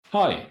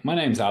Hi, my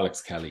name's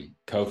Alex Kelly,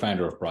 co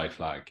founder of Bright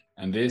Flag,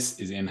 and this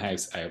is In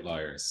House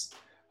Outliers,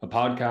 a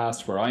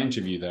podcast where I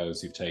interview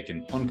those who've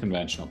taken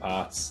unconventional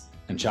paths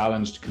and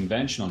challenged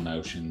conventional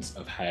notions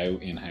of how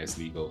in house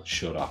legal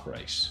should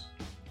operate.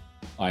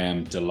 I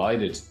am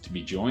delighted to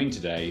be joined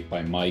today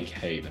by Mike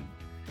Haven.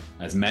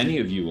 As many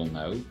of you will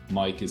know,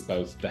 Mike is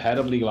both the head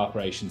of legal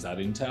operations at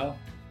Intel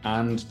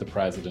and the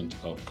president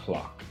of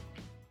Clock.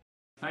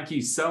 Thank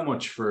you so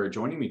much for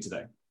joining me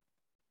today.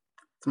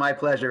 It's my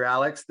pleasure,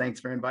 Alex. Thanks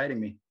for inviting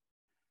me.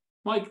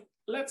 Mike,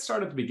 let's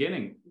start at the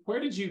beginning. Where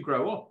did you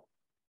grow up?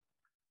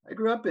 I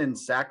grew up in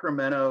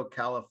Sacramento,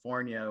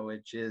 California,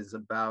 which is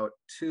about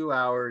 2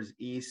 hours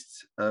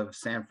east of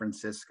San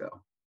Francisco,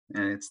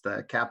 and it's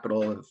the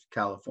capital of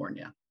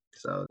California.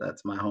 So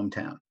that's my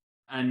hometown.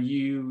 And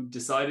you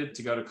decided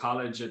to go to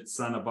college at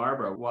Santa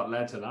Barbara. What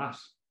led to that?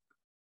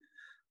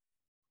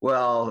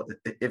 Well,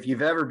 if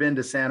you've ever been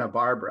to Santa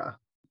Barbara,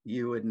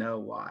 you would know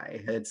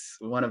why. It's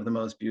one of the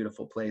most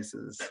beautiful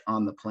places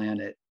on the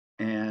planet.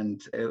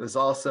 And it was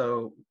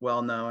also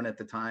well known at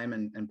the time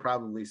and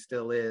probably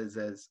still is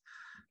as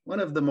one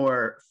of the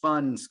more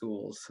fun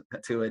schools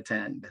to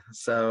attend.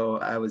 So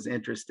I was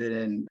interested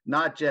in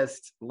not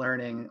just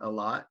learning a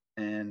lot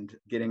and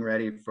getting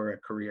ready for a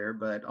career,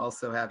 but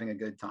also having a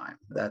good time.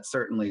 That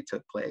certainly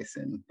took place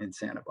in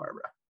Santa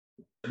Barbara.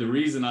 The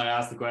reason I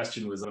asked the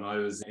question was when I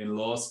was in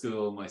law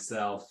school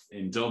myself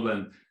in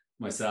Dublin.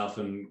 Myself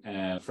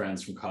and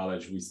friends from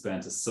college, we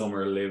spent a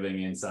summer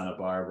living in Santa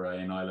Barbara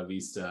in Isla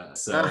Vista.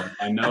 So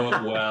I know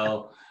it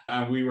well.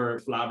 And we were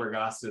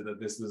flabbergasted that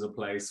this was a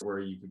place where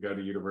you could go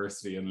to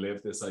university and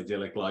live this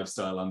idyllic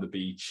lifestyle on the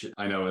beach.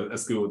 I know a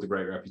school with a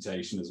great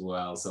reputation as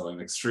well. So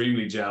I'm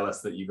extremely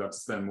jealous that you got to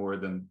spend more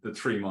than the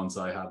 3 months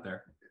I had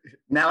there.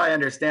 Now I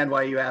understand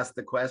why you asked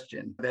the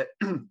question. That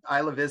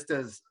Isla Vista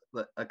is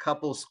a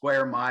couple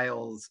square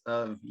miles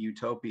of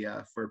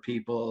utopia for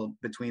people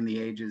between the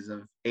ages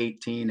of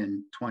 18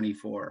 and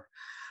 24.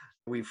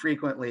 We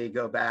frequently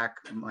go back,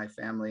 my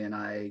family and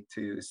I,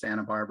 to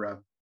Santa Barbara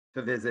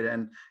to visit.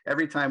 And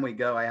every time we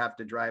go, I have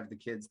to drive the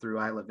kids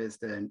through Isla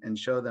Vista and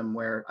show them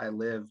where I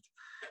lived.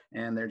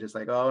 And they're just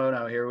like, oh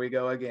no, here we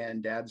go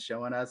again. Dad's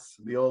showing us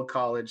the old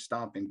college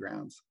stomping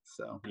grounds.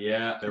 So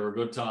yeah, there were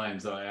good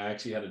times. I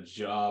actually had a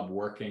job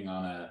working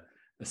on a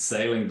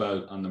sailing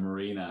boat on the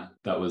marina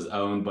that was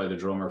owned by the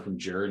drummer from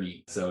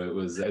Journey.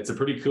 So it's a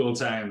pretty cool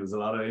town. There's a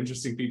lot of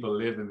interesting people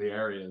live in the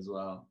area as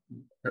well.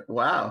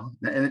 Wow.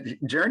 And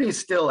Journey's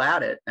still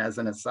at it, as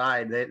an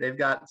aside. They've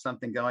got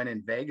something going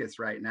in Vegas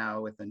right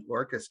now with an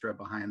orchestra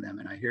behind them,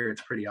 and I hear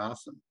it's pretty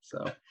awesome.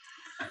 So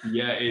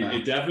yeah,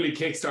 it definitely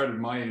kickstarted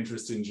my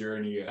interest in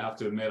Journey. I have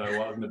to admit, I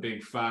wasn't a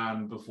big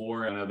fan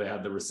before. I know they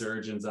had the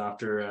resurgence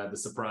after The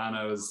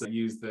Sopranos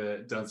used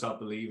the Don't Stop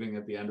Believing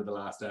at the end of the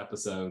last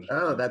episode.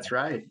 Oh, that's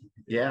right.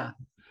 Yeah.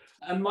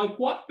 And Mike,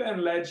 what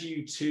then led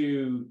you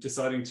to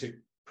deciding to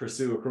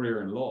pursue a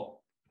career in law?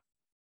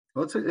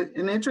 Well, it's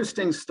an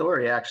interesting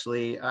story,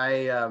 actually.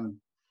 I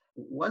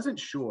wasn't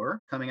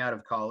sure coming out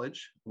of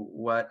college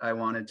what I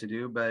wanted to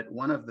do, but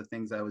one of the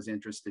things I was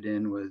interested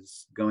in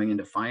was going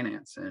into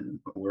finance and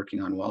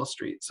working on Wall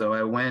Street. So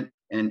I went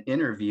and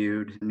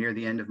interviewed near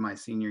the end of my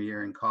senior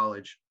year in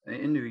college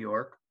in New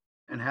York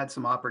and had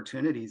some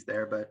opportunities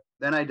there. But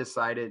then I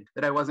decided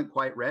that I wasn't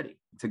quite ready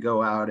to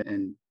go out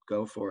and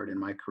go for it in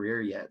my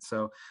career yet.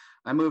 So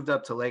I moved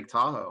up to Lake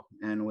Tahoe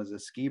and was a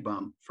ski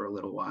bum for a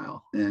little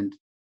while and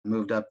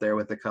moved up there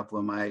with a couple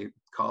of my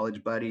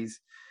college buddies.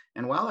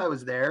 And while I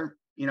was there,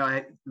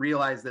 I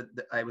realized that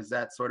I was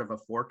at sort of a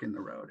fork in the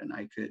road, and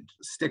I could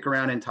stick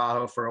around in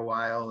Tahoe for a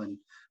while and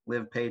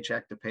live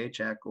paycheck to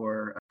paycheck,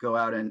 or go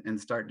out and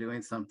start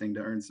doing something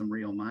to earn some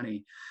real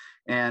money.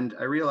 And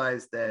I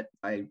realized that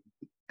I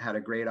had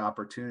a great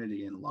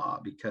opportunity in law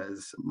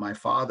because my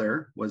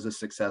father was a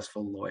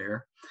successful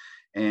lawyer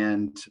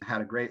and had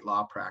a great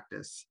law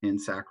practice in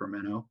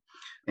Sacramento.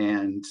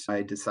 And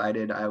I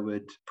decided I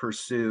would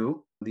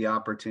pursue the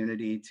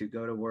opportunity to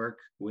go to work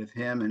with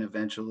him and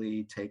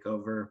eventually take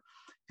over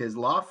his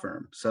law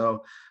firm.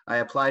 So I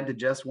applied to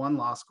just one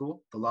law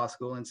school, the law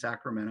school in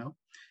Sacramento.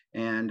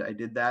 And I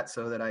did that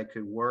so that I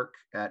could work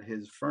at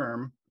his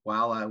firm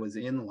while I was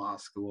in law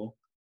school.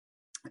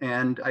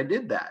 And I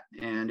did that.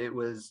 And it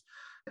was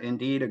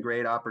indeed a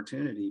great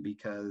opportunity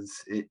because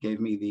it gave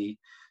me the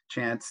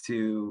chance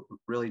to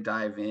really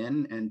dive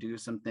in and do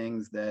some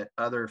things that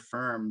other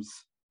firms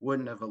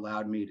wouldn't have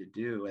allowed me to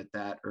do at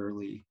that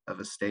early of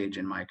a stage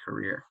in my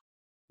career.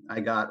 I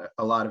got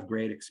a lot of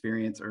great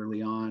experience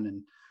early on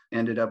and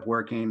ended up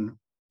working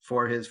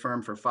for his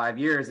firm for 5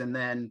 years. And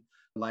then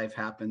life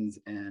happens,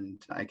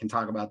 and I can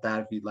talk about that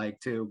if you'd like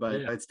to, but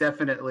It's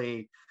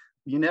definitely,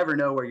 you never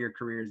know where your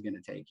career is going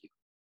to take you.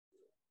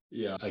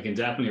 Yeah, I can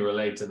definitely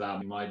relate to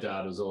that. My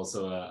dad was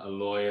also a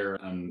lawyer,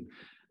 and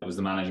I was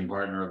the managing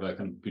partner of a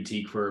kind of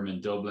boutique firm in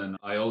Dublin.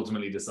 I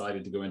ultimately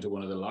decided to go into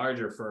one of the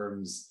larger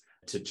firms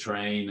to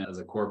train as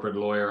a corporate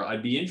lawyer.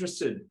 I'd be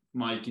interested,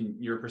 Mike, in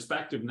your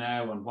perspective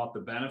now on what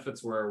the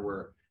benefits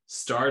were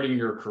starting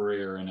your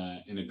career in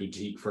a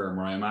boutique firm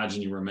where I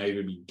imagine you were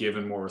maybe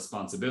given more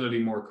responsibility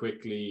more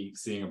quickly,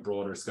 seeing a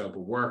broader scope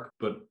of work.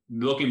 But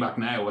looking back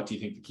now, what do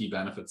you think the key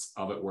benefits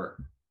of it were?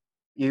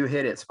 You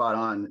hit it spot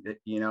on.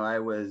 I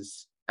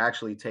was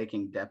actually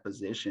taking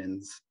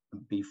depositions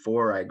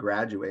before I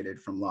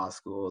graduated from law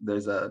school.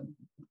 There's a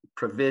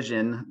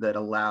provision that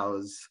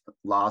allows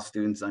law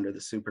students under the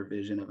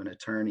supervision of an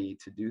attorney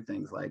to do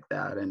things like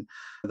that. And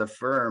the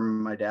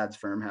firm, my dad's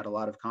firm, had a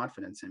lot of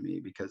confidence in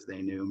me because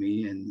they knew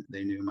me and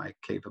they knew my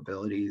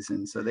capabilities.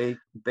 And so they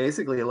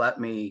basically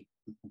let me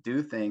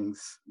do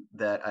things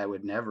that I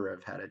would never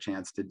have had a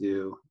chance to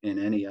do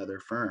in any other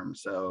firm.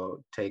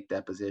 So take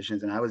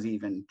depositions. And I was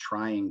even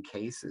trying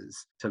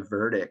cases to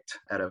verdict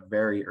at a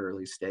very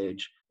early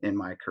stage in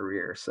my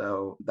career.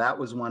 So that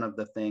was one of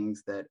the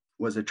things that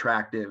was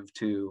attractive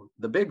to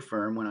the big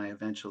firm when I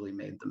eventually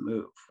made the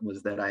move,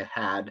 was that I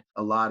had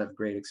a lot of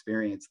great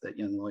experience that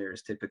young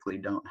lawyers typically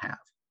don't have.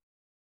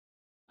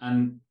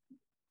 And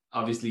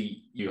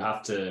obviously you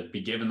have to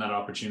be given that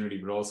opportunity,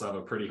 but also have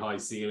a pretty high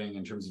ceiling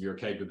in terms of your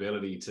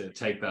capability to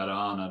take that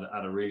on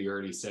at a really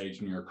early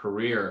stage in your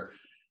career.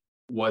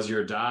 Was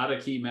your dad a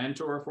key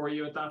mentor for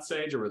you at that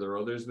stage, or were there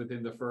others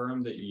within the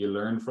firm that you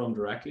learned from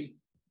directly?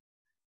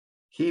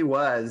 He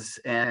was,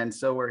 and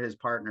so were his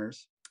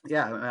partners.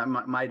 Yeah,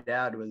 my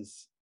dad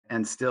was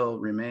and still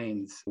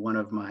remains one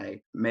of my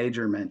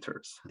major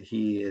mentors.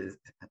 He is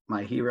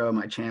my hero,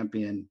 my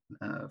champion.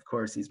 Of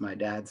course, he's my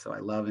dad, so I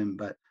love him,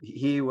 but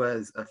he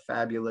was a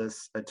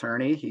fabulous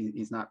attorney.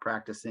 He's not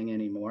practicing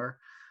anymore.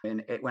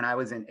 And when I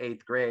was in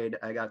 8th grade,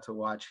 I got to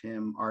watch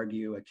him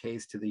argue a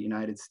case to the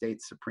United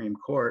States Supreme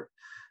Court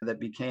that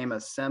became a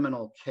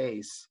seminal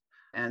case,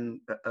 and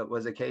it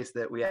was a case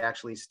that we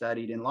actually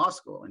studied in law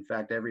school. In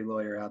fact, every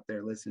lawyer out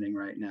there listening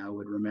right now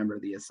would remember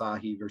the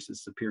Asahi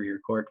versus Superior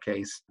Court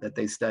case that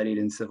they studied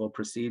in civil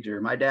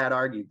procedure. My dad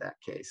argued that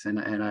case, and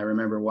I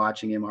remember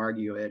watching him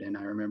argue it, and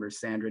I remember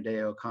Sandra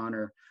Day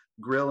O'Connor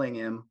grilling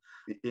him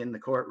in the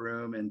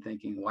courtroom and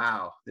thinking,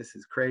 wow, this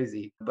is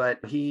crazy. But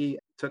he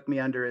took me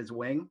under his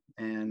wing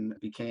and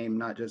became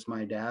not just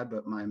my dad,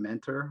 but my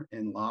mentor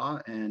in law,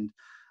 and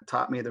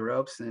taught me the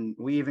ropes, and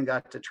we even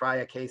got to try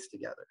a case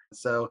together.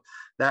 So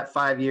that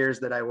 5 years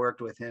that I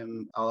worked with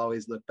him, I'll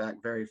always look back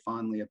very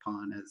fondly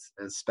upon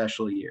as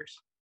special years.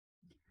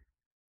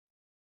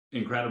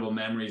 Incredible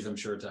memories, I'm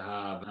sure, to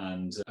have,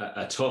 and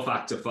a tough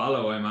act to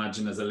follow, I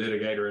imagine, as a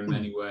litigator in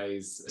many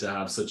ways, to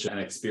have such an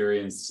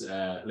experienced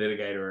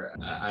litigator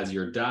as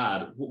your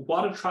dad.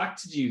 What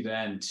attracted you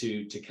then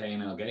to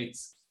K&L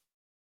Gates?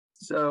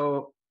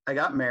 So I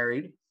got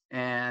married,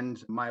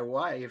 and my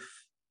wife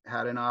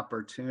had an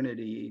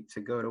opportunity to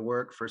go to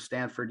work for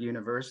Stanford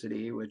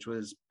University, which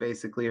was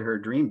basically her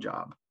dream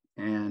job.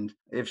 And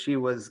if she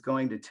was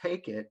going to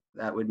take it,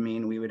 that would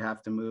mean we would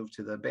have to move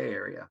to the Bay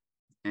Area.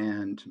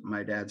 And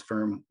my dad's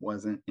firm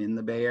wasn't in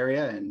the Bay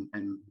Area.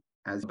 And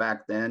as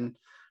back then,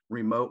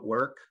 remote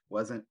work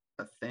wasn't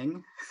a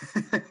thing.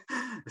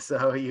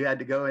 So you had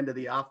to go into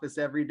the office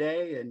every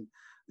day. And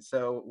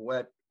so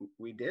what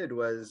we did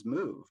was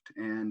moved.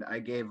 And I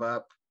gave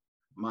up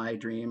my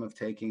dream of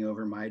taking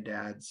over my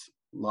dad's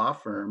law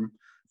firm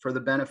for the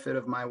benefit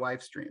of my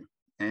wife's dream,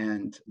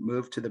 and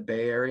moved to the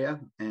Bay Area.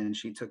 And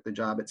she took the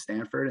job at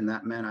Stanford, and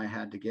that meant I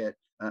had to get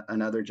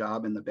another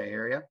job in the Bay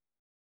Area.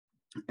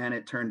 And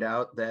it turned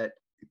out that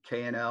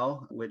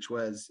K&L, which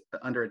was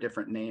under a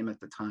different name at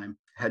the time,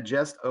 had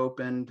just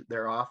opened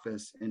their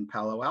office in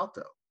Palo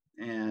Alto.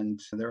 And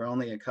there were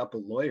only a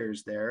couple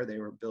lawyers there. They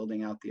were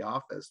building out the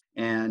office.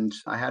 And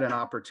I had an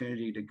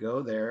opportunity to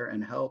go there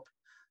and help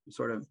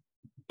sort of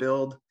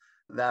build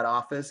that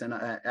office. And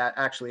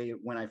actually,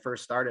 when I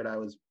first started, I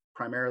was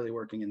primarily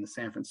working in the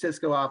San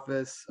Francisco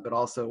office, but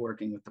also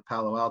working with the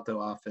Palo Alto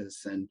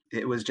office. And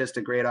it was just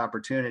a great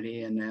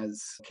opportunity. And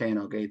as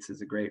K&L Gates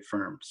is a great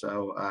firm.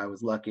 So I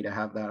was lucky to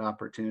have that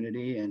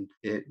opportunity. And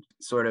it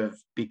sort of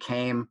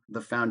became the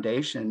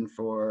foundation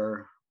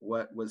for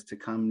what was to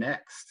come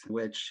next,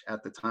 which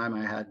at the time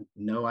I had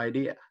no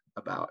idea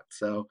about.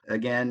 So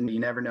again, you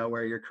never know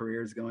where your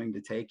career is going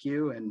to take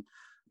you. And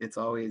it's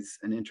always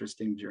an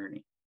interesting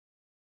journey.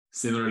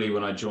 Similarly,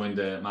 when I joined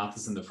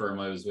Matheson, the firm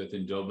I was with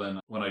in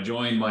Dublin, when I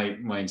joined,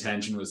 my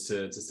intention was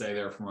to stay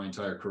there for my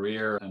entire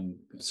career. And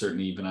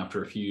certainly even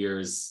after a few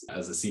years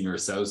as a senior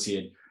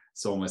associate,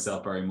 saw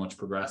myself very much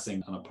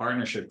progressing on a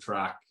partnership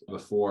track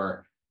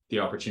before the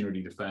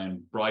opportunity to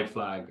found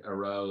Brightflag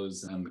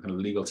arose, and the kind of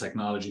legal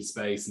technology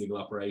space, legal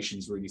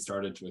operations really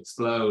started to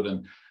explode.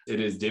 And it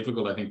is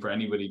difficult, I think, for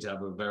anybody to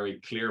have a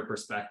very clear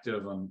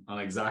perspective on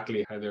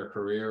exactly how their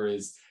career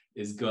is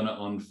going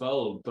to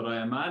unfold. But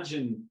I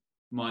imagine,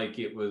 Mike,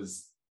 it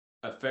was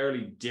a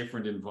fairly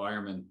different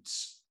environment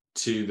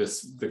to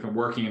the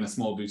working in a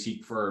small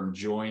boutique firm,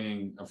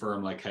 joining a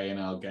firm like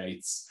K&L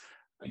Gates.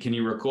 Can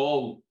you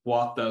recall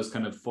what those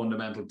kind of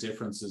fundamental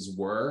differences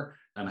were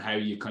and how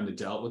you kind of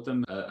dealt with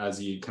them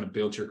as you kind of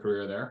built your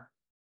career there?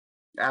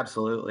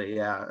 Absolutely,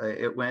 yeah.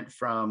 It went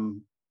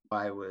from,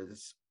 I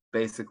was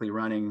basically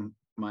running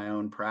my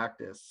own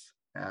practice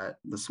at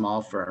the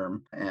small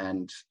firm,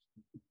 and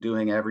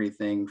doing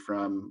everything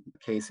from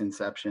case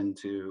inception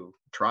to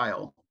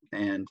trial.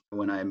 And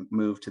when I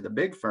moved to the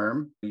big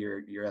firm,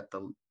 you're at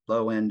the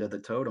low end of the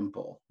totem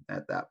pole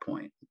at that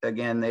point.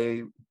 Again,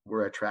 they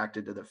were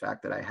attracted to the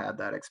fact that I had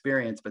that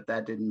experience, but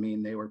that didn't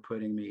mean they were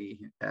putting me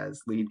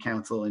as lead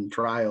counsel in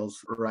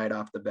trials right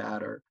off the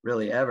bat or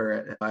really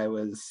ever. I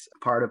was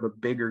part of a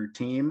bigger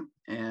team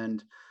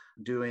and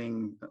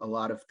doing a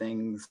lot of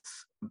things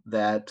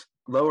that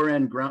lower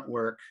end grunt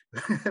work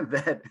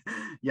that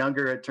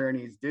younger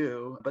attorneys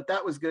do. But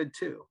that was good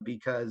too,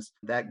 because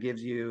that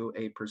gives you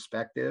a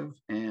perspective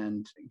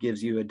and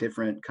gives you a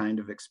different kind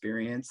of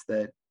experience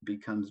that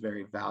becomes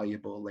very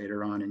valuable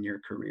later on in your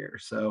career.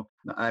 So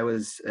I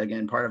was,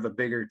 again, part of a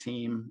bigger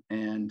team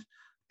and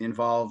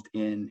involved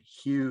in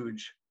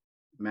huge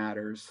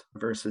matters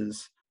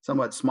versus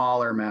somewhat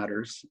smaller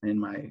matters in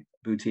my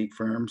boutique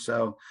firm.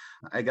 So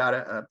I got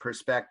a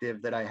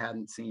perspective that I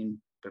hadn't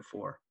seen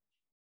before.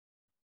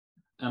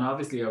 And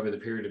obviously, over the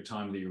period of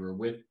time that you were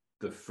with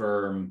the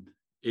firm,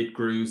 it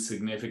grew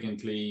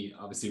significantly.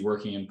 Obviously,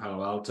 working in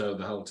Palo Alto,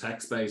 the whole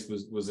tech space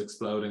was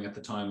exploding at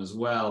the time as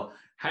well.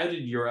 How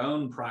did your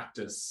own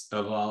practice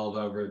evolve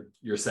over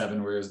your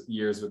 7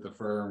 years with the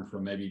firm,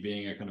 from maybe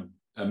being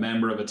a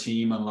member of a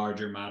team on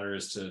larger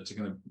matters to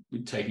kind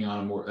of taking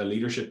on a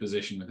leadership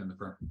position within the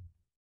firm?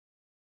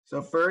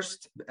 So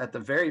first, at the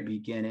very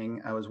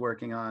beginning, I was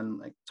working on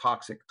like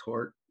toxic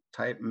tort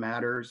type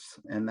matters,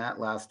 and that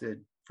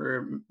lasted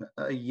for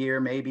a year,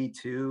 maybe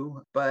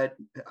 2. But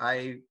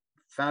I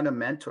found a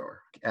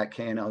mentor at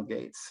K&L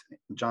Gates.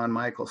 John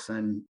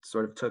Michelson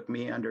sort of took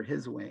me under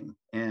his wing.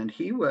 And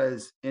he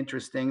was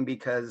interesting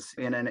because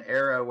in an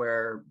era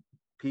where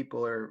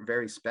people are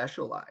very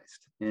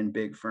specialized in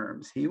big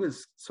firms, he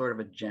was sort of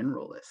a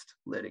generalist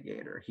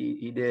litigator.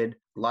 He did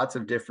lots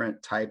of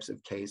different types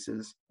of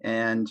cases.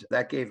 And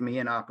that gave me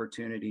an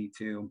opportunity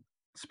to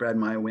spread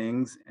my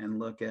wings and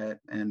look at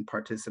and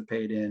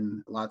participate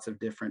in lots of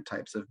different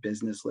types of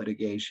business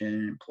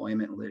litigation,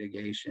 employment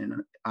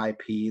litigation,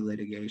 IP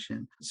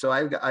litigation. So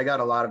I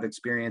got a lot of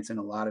experience in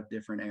a lot of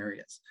different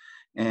areas.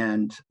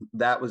 And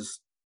that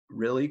was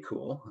really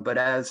cool. But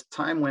as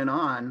time went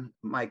on,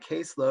 my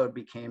caseload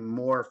became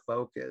more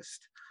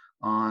focused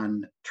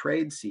on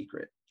trade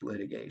secret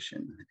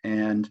litigation.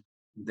 And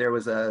there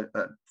was a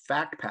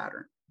fact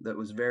pattern that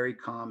was very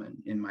common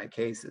in my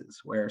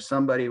cases where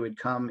somebody would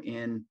come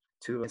in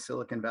to a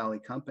Silicon Valley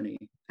company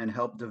and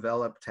help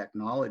develop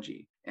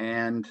technology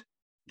and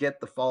get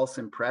the false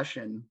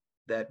impression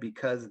that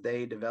because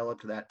they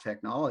developed that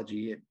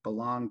technology, it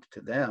belonged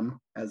to them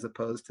as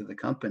opposed to the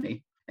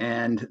company.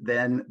 And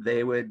then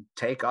they would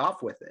take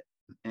off with it.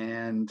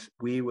 And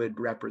we would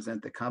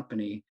represent the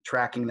company,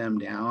 tracking them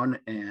down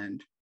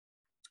and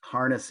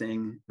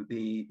harnessing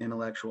the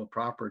intellectual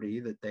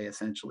property that they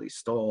essentially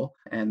stole,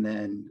 and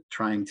then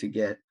trying to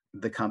get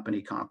the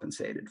company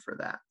compensated for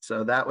that.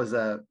 So that was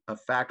a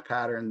fact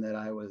pattern that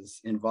I was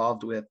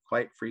involved with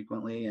quite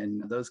frequently.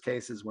 And those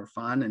cases were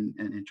fun and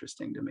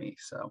interesting to me.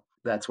 So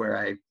that's where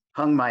I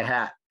hung my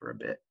hat for a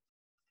bit.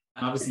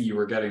 And obviously, you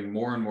were getting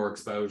more and more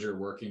exposure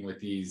working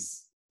with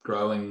these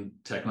growing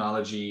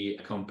technology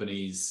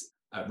companies,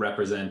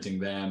 representing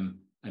them,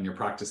 and your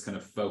practice kind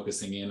of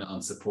focusing in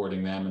on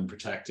supporting them and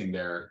protecting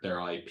their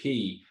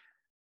IP.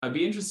 I'd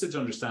be interested to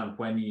understand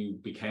when you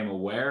became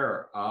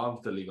aware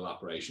of the legal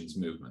operations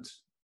movement.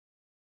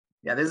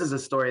 Yeah, this is a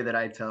story that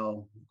I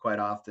tell quite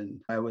often.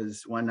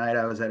 One night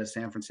I was at a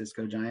San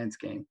Francisco Giants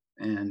game,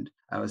 and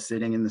I was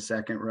sitting in the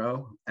second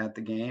row at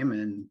the game,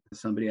 and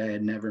somebody I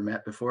had never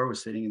met before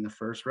was sitting in the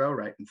first row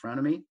right in front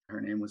of me.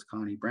 Her name was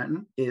Connie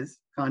Brenton,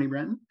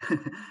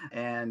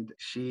 and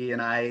she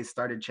and I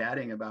started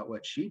chatting about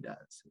what she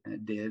does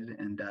and did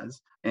and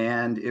does.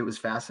 And it was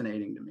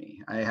fascinating to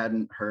me. I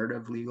hadn't heard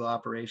of legal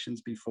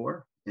operations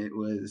before. It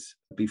was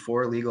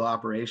before legal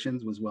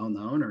operations was well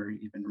known or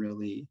even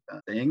really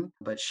a thing,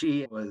 but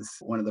she was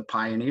one of the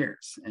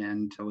pioneers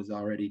and was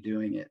already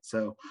doing it.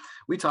 So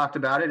we talked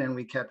about it and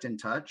we kept in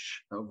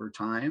touch over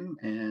time.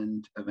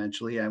 And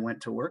eventually I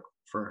went to work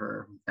for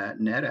her at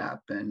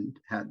NetApp and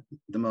had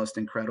the most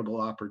incredible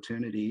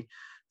opportunity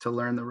to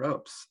learn the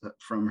ropes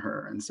from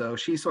her. And so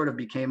she sort of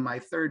became my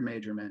third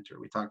major mentor.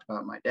 We talked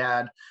about my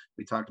dad,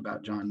 we talked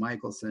about John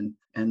Michelson,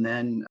 and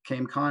then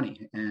came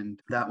Connie.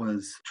 And that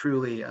was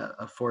truly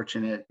a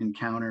fortunate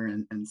encounter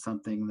and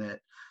something that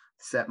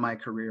set my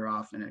career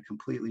off in a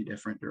completely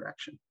different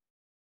direction.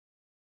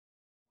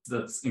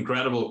 That's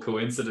incredible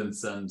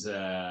coincidence.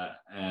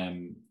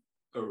 And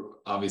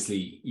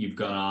obviously you've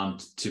gone on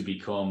to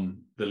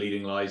become the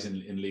leading light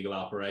in legal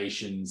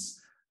operations.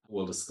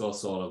 We'll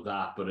discuss all of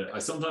that, but I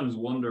sometimes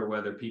wonder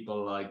whether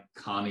people like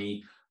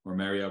Connie or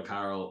Mary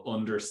O'Carroll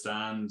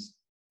understand,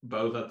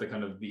 both at the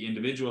kind of the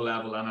individual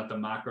level and at the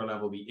macro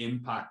level, the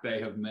impact they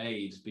have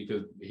made.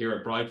 Because here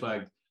at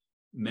Brightflag,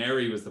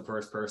 Mary was the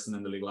first person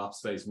in the legal ops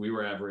space we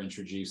were ever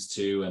introduced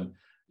to, and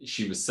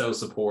she was so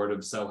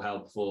supportive, so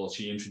helpful.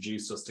 She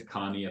introduced us to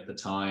Connie at the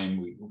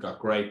time. We got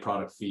great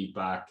product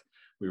feedback.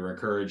 We were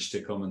encouraged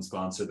to come and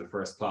sponsor the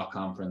first CLOC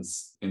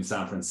conference in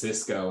San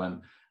Francisco,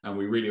 and And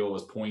we really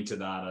always point to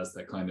that as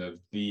the kind of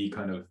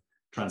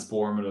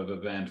transformative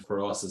event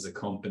for us as a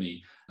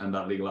company. And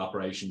that legal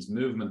operations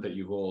movement that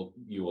you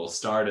all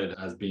started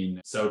has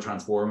been so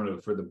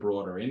transformative for the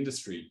broader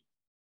industry.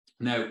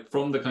 Now,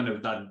 from the kind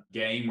of that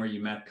game where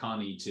you met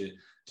Connie to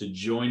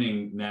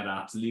joining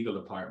NetApp's legal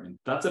department,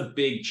 that's a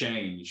big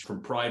change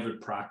from private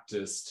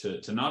practice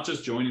to not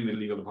just joining the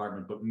legal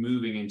department, but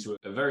moving into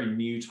a very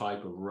new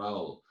type of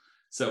role.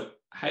 So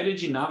how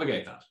did you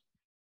navigate that?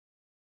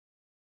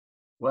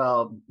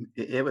 Well,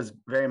 it was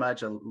very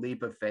much a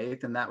leap of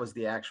faith. And that was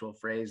the actual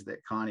phrase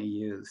that Connie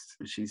used.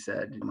 She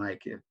said,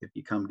 Mike, if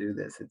you come do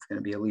this, it's going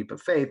to be a leap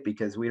of faith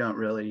because we don't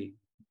really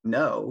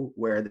know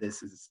where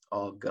this is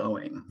all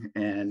going.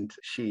 And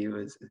she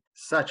was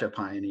such a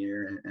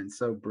pioneer and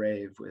so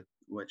brave with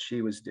what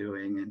she was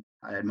doing. And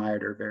I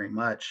admired her very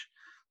much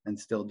and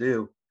still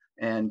do.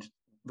 And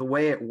the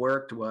way it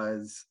worked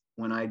was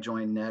when I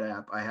joined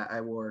NetApp, I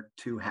wore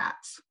two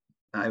hats.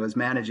 I was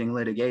managing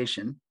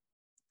litigation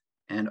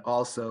and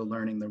also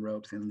learning the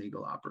ropes in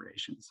legal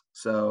operations.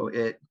 So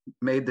it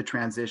made the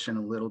transition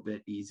a little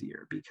bit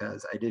easier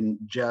because I didn't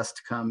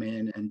just come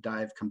in and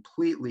dive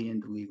completely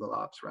into legal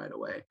ops right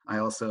away. I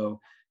also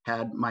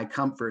had my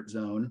comfort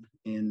zone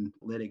in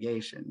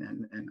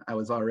litigation, and I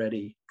was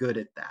already good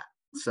at that.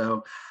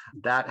 So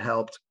that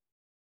helped.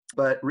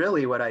 But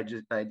really what I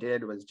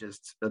did was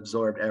just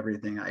absorb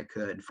everything I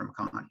could from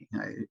Connie.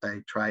 I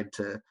tried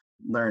to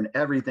learn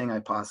everything I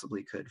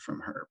possibly could from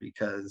her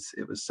because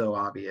it was so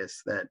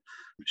obvious that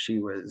she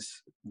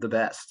was the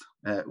best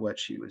at what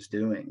she was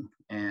doing.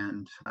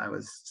 And I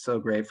was so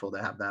grateful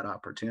to have that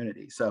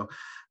opportunity. So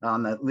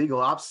on the legal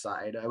ops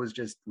side, I was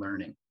just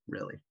learning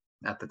really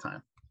at the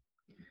time.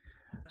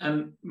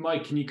 And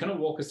Mike, can you kind of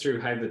walk us through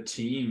how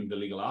the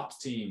legal ops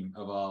team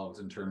evolved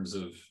in terms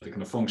of the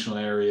kind of functional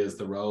areas,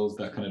 the roles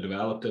that kind of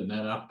developed at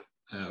NetApp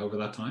over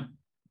that time?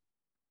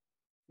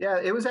 Yeah,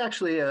 it was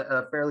actually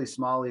a fairly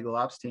small legal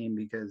ops team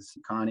because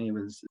Connie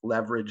was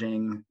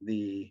leveraging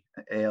the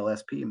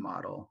ALSP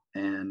model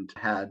and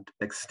had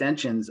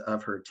extensions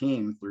of her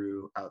team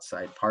through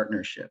outside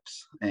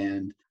partnerships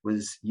and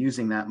was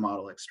using that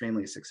model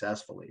extremely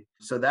successfully.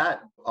 So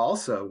that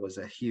also was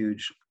a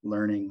huge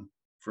learning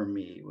for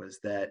me, was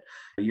that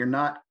you're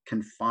not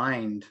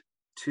confined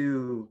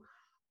to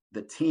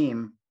the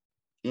team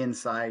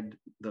inside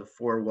the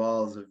four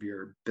walls of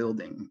your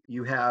building.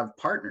 You have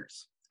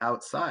partners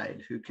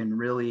outside who can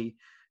really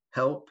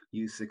help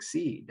you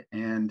succeed.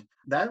 And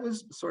that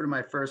was sort of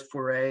my first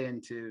foray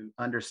into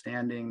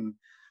understanding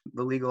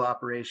the legal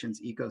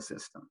operations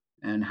ecosystem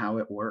and how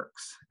it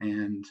works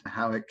and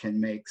how it can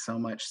make so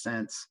much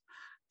sense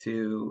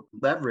to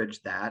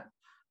leverage that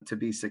to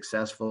be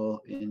successful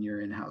in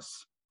your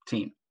in-house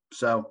team.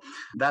 So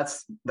that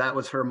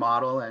was her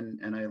model,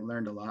 and I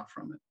learned a lot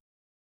from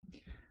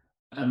it.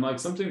 And Mike,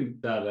 something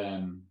that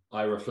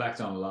I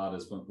reflect on a lot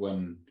is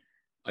when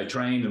I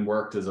trained and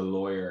worked as a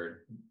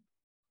lawyer,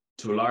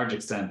 to a large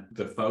extent,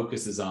 the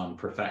focus is on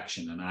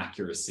perfection and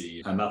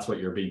accuracy, and that's what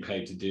you're being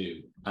paid to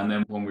do. And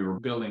then when we were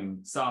building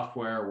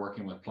software,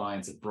 working with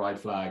clients at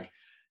Brightflag,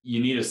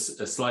 you need a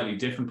slightly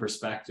different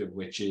perspective,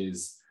 which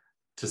is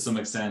to some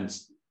extent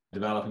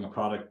developing a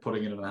product,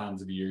 putting it in the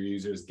hands of your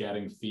users,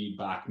 getting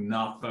feedback,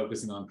 not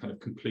focusing on kind of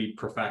complete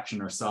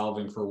perfection or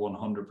solving for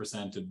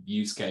 100% of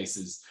use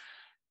cases.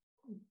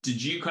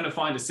 Did you kind of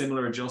find a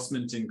similar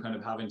adjustment in kind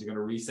of having to kind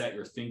of reset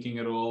your thinking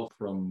at all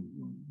from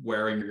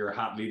wearing your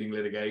hat leading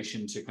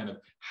litigation to kind of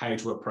how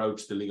to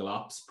approach the legal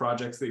ops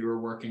projects that you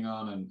were working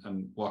on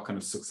and what kind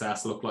of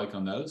success looked like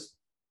on those?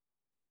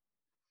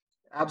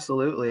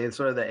 Absolutely. It's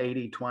sort of the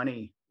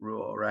 80-20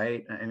 rule,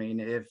 right? I mean,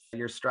 if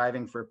you're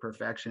striving for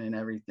perfection in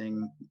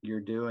everything you're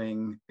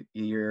doing,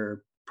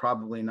 you're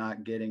probably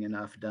not getting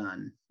enough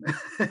done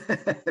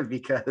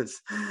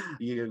because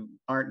you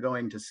aren't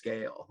going to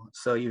scale.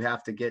 So you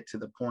have to get to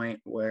the point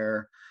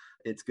where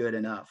it's good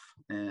enough,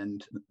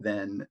 and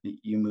then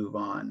you move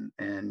on.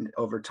 And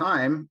over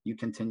time, you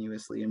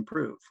continuously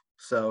improve.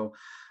 So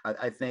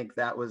I think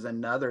that was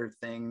another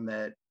thing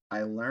that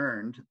I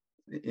learned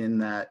in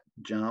that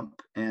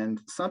jump,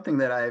 and something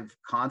that I've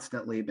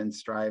constantly been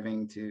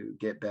striving to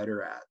get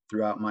better at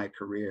throughout my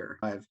career.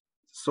 I've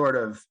sort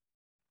of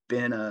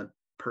been a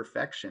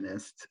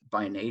perfectionist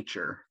by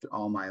nature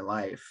all my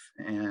life,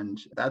 and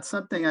that's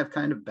something I've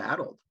kind of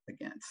battled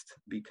against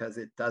because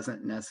it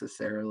doesn't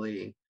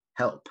necessarily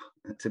help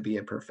to be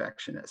a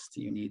perfectionist.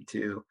 You need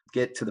to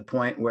get to the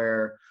point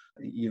where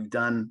you've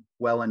done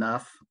well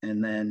enough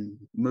and then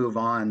move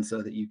on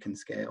so that you can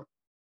scale.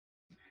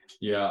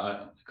 Yeah,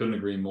 I couldn't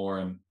agree more.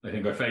 And I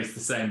think I faced the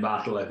same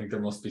battle. I think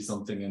there must be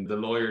something in the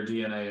lawyer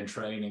DNA and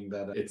training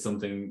that it's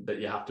something that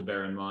you have to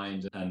bear in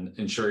mind and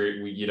ensure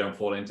you don't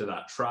fall into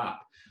that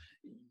trap.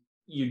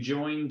 You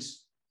joined,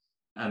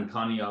 and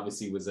Connie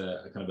obviously was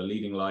a kind of a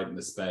leading light in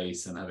the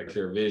space and had a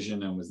clear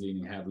vision and was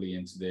leaning heavily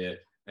into the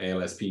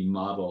ALSP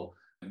model.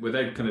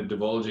 Without kind of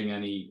divulging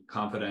any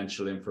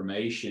confidential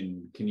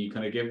information, can you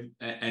kind of give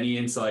any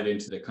insight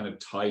into the kind of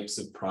types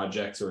of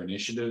projects or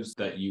initiatives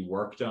that you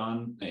worked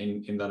on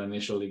in that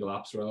initial legal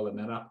ops role at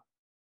NetApp?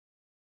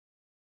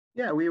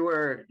 Yeah, we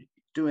were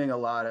doing a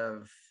lot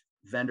of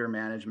vendor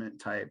management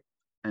type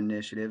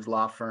initiatives,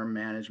 law firm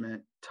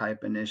management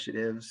type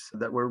initiatives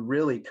that were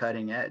really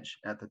cutting edge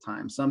at the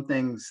time. Some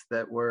things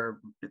that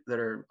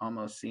are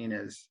almost seen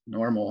as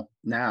normal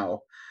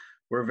now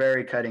were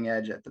very cutting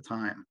edge at the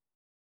time.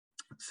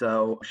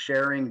 So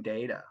sharing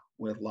data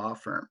with law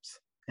firms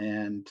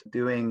and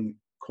doing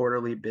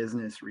quarterly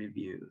business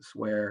reviews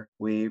where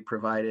we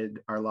provided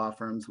our law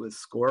firms with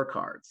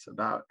scorecards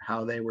about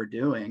how they were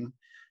doing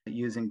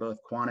using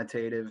both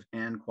quantitative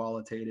and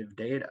qualitative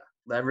data,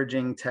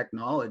 leveraging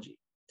technology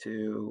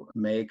to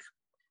make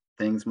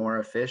things more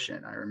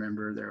efficient. I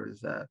remember there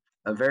was a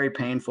very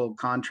painful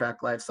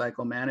contract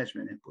lifecycle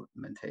management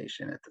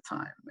implementation at the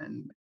time,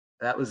 and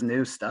that was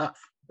new stuff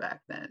back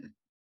then.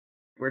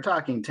 We're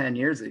talking 10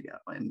 years ago,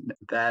 and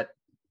that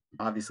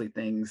obviously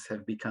things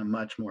have become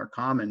much more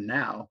common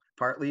now,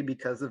 partly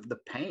because of the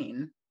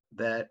pain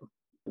that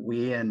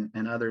we and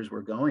others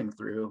were going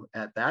through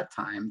at that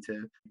time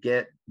to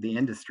get the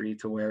industry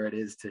to where it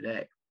is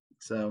today.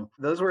 So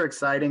those were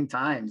exciting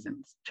times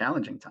and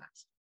challenging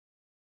times.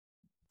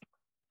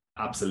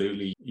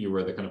 Absolutely. You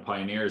were the kind of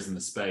pioneers in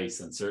the space,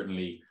 and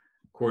certainly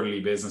quarterly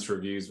business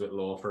reviews with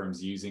law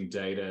firms using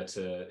data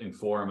to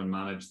inform and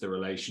manage the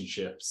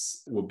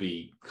relationships would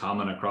be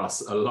common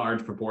across a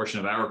large proportion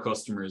of our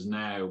customers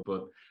now,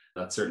 but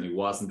that certainly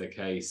wasn't the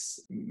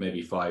case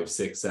maybe 5,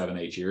 6, 7,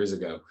 8 years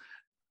ago.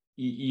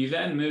 You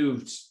then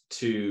moved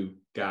to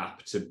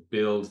Gap to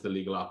build the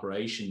legal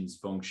operations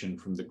function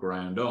from the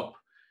ground up.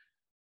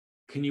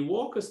 Can you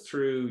walk us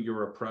through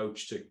your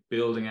approach to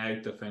building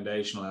out the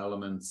foundational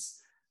elements,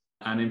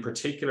 and in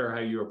particular,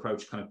 how you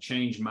approach kind of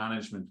change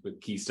management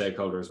with key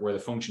stakeholders where the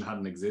function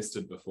hadn't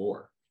existed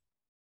before?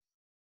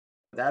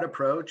 That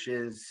approach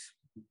is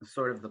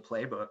sort of the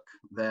playbook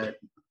that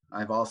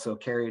I've also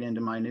carried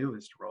into my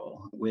newest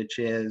role, which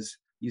is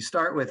you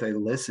start with a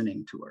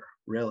listening tour,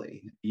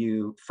 really.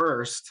 You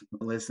first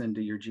listen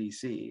to your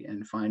GC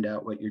and find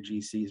out what your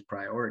GC's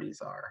priorities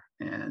are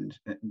and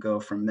go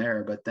from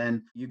there. But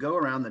then you go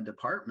around the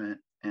department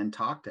and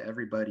talk to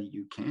everybody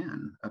you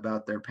can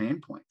about their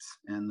pain points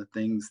and the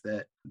things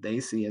that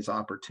they see as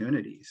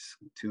opportunities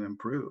to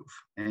improve.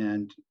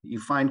 And you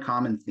find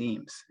common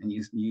themes and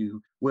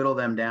you whittle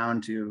them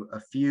down to a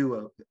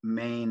few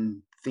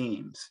main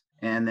themes,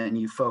 and then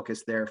you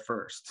focus there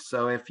first.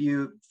 So if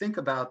you think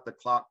about the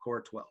Clock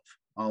Core 12,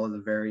 all of the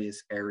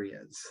various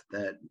areas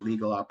that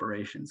legal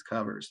operations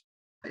covers,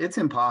 it's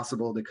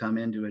impossible to come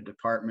into a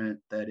department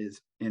that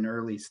is in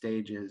early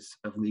stages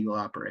of legal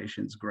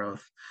operations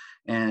growth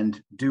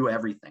and do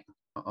everything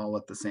all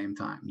at the same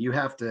time. You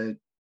have to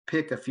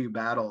pick a few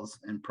battles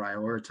and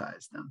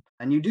prioritize them.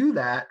 And you do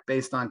that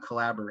based on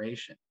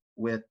collaboration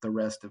with the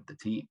rest of the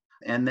team.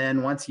 And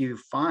then once you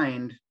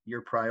find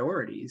your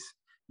priorities,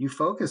 you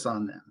focus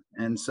on them.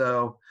 And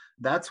so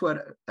that's what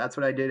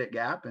I did at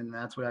Gap, and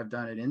that's what I've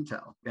done at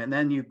Intel. And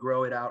then you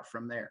grow it out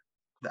from there.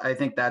 I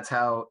think that's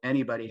how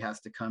anybody has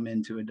to come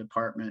into a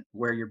department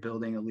where you're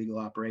building a legal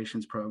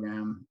operations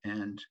program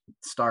and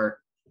start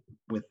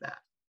with that.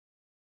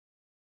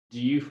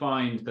 Do you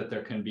find that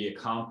there can be a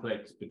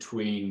conflict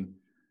between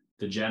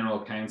the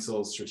general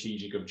counsel's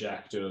strategic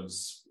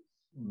objectives,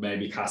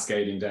 maybe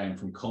cascading down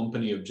from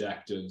company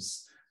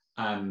objectives,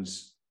 and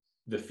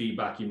the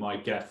feedback you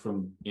might get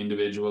from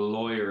individual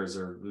lawyers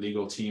or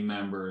legal team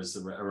members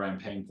around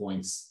pain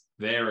points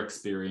they're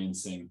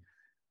experiencing?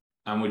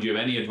 And would you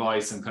have any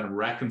advice on kind of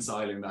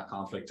reconciling that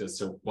conflict as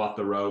to what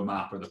the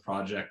roadmap or the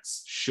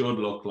projects should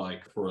look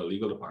like for a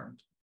legal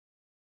department?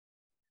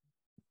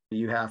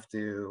 You have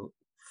to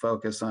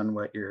focus on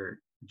what your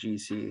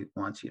GC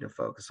wants you to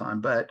focus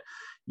on, but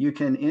you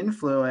can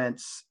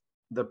influence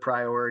the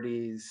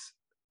priorities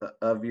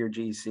of your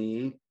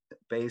GC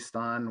based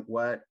on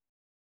what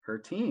her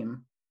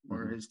team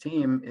or his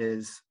team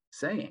is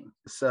saying.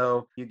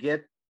 So you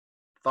get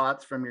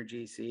thoughts from your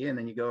GC, and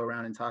then you go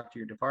around and talk to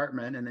your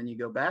department, and then you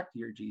go back to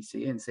your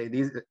GC and say,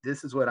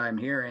 this is what I'm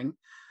hearing.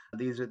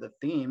 These are the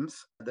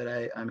themes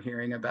that I'm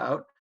hearing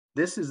about.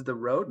 This is the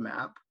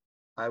roadmap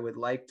I would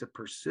like to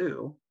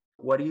pursue.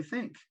 What do you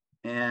think?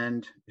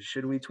 And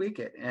should we tweak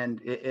it?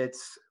 And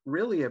it's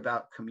really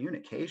about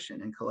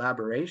communication and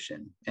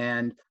collaboration.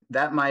 And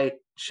that might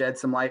shed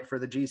some light for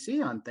the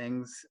GC on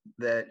things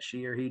that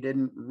she or he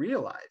didn't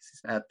realize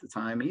at the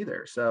time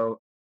either. So,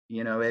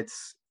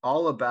 it's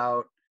all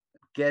about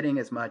getting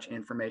as much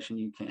information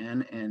you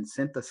can and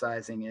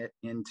synthesizing it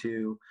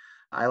into,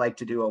 I like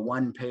to do a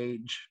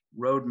 1-page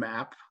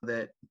roadmap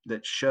that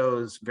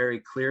shows very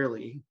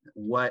clearly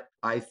what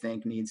I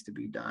think needs to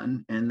be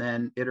done, and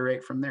then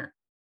iterate from there.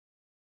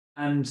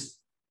 And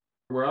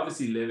we're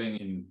obviously living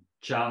in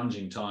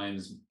challenging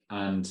times,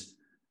 and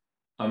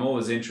I'm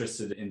always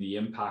interested in the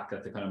impact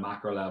that the kind of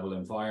macro level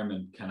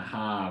environment can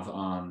have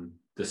on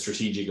the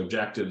strategic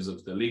objectives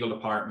of the legal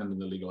department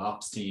and the legal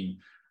ops team.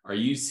 Are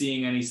you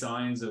seeing any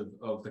signs of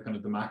the kind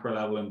of the macro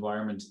level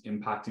environment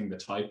impacting the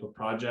type of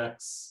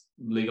projects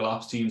legal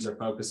ops teams are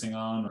focusing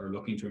on or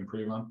looking to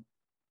improve on?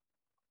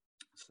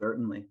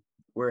 Certainly.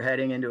 We're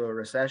heading into a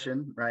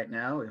recession right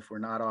now, if we're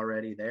not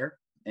already there.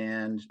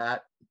 And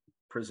that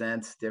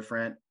presents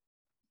different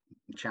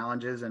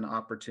challenges and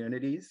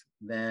opportunities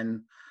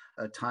than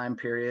a time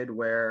period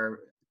where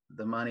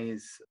the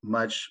money's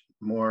much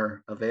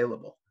more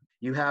available.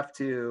 You have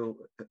to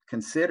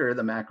consider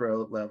the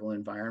macro level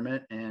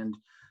environment and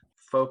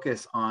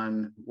focus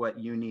on what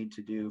you need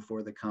to do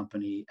for the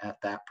company at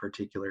that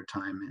particular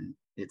time in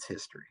its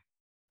history.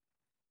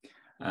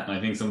 And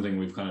I think something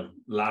we've kind of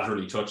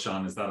laterally touched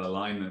on is that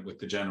alignment with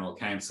the general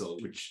counsel,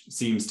 which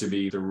seems to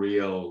be the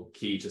real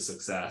key to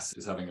success,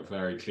 is having a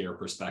very clear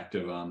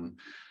perspective on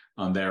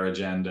their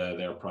agenda,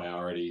 their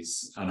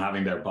priorities, and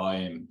having their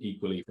buy-in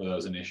equally for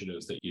those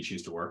initiatives that you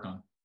choose to work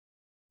on.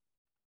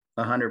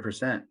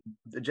 100%.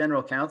 The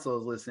general counsel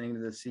is listening to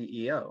the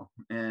CEO,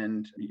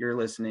 and you're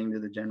listening to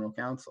the general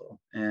counsel,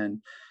 and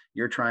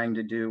you're trying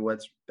to do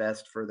what's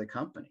best for the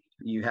company.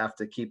 You have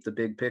to keep the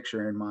big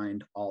picture in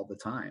mind all the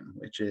time,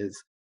 which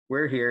is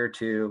we're here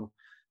to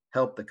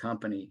help the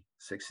company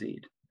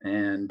succeed.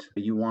 And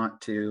you want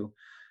to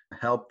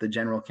help the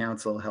general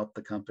counsel help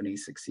the company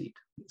succeed.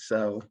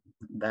 So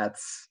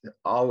that's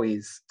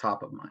always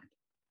top of mind.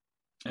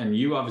 And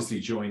you obviously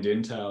joined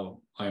Intel,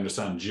 I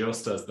understand,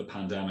 just as the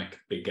pandemic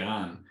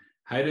began.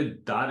 How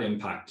did that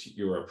impact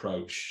your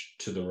approach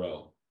to the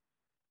role?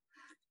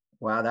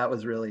 Wow, that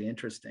was really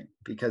interesting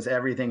because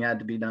everything had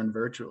to be done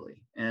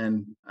virtually,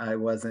 and I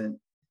wasn't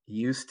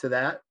used to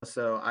that.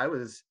 So I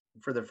was,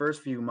 for the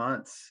first few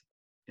months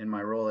in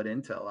my role at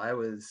Intel, I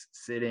was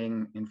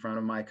sitting in front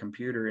of my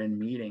computer in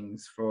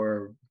meetings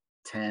for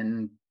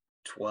 10,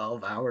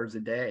 12 hours a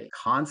day,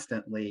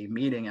 constantly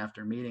meeting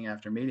after meeting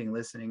after meeting,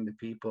 listening to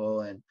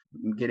people and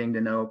getting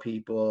to know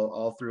people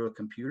all through a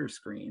computer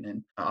screen.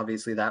 And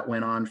obviously that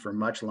went on for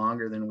much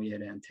longer than we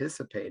had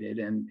anticipated.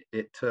 And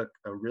it took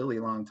a really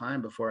long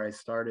time before I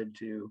started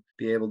to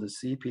be able to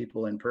see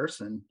people in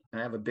person. I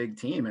have a big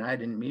team, and I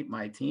didn't meet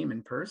my team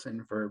in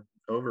person for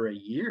over a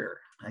year.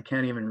 I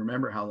can't even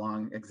remember how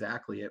long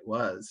exactly it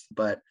was,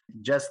 but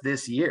just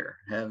this year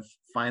have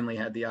finally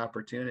had the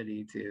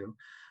opportunity to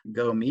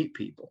go meet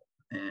people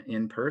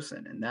in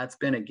person. And that's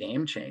been a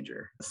game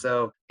changer.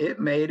 So it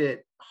made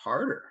it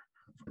harder,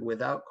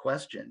 without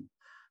question,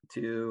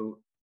 to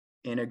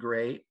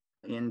integrate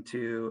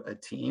into a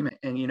team.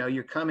 And,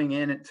 you're coming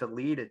in to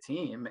lead a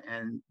team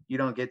and you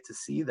don't get to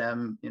see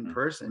them in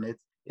person.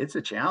 It's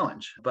a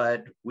challenge,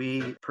 but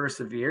we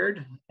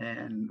persevered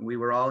and we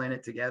were all in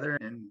it together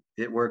and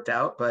it worked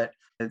out, but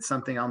it's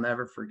something I'll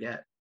never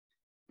forget.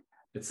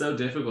 It's so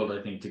difficult,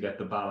 I think, to get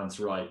the balance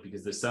right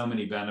because there's so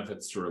many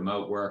benefits to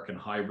remote work and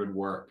hybrid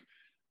work.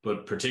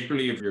 But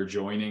particularly if you're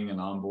joining and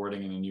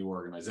onboarding in a new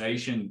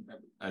organization,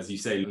 as you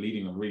say,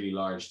 leading a really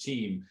large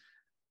team,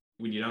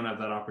 when you don't have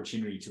that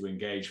opportunity to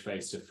engage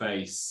face to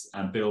face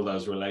and build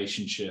those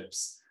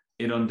relationships,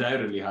 it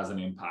undoubtedly has an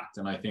impact.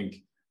 And I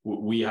think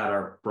we had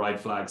our Bright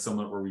Flag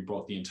Summit where we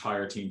brought the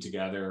entire team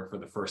together for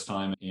the first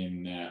time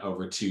in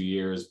over 2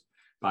 years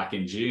back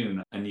in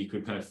June. And you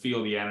could kind of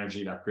feel the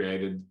energy that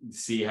created,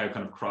 see how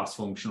kind of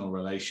cross-functional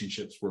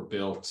relationships were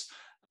built.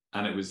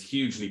 And it was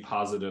hugely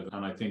positive,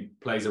 and I think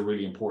plays a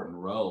really important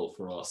role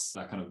for us,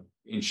 that kind of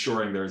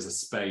ensuring there's a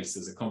space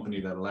as a company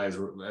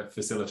that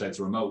facilitates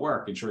remote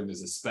work, ensuring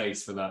there's a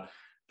space for that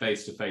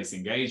face-to-face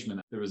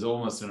engagement. There was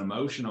almost an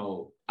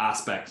emotional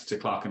aspect to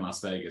Clock in Las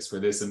Vegas,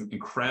 where this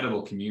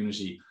incredible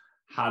community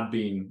had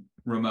been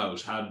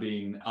remote, had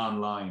been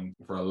online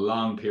for a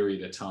long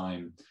period of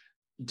time.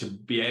 To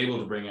be able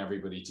to bring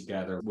everybody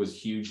together was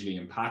hugely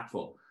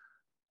impactful.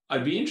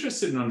 I'd be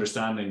interested in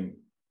understanding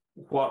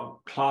what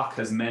Clock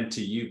has meant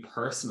to you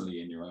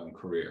personally in your own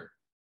career.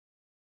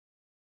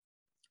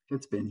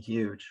 It's been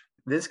huge.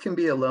 This can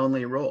be a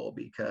lonely role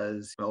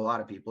because a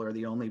lot of people are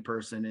the only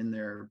person in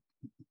their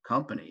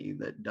company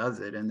that does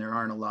it, and there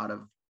aren't a lot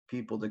of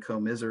people to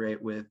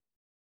commiserate with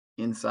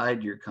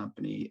inside your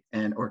company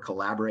and or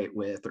collaborate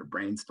with or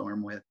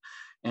brainstorm with.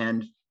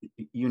 And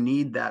you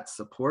need that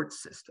support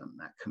system,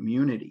 that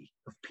community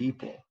of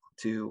people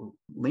to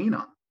lean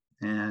on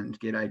and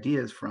get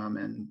ideas from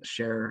and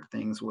share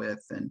things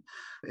with. And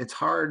it's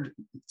hard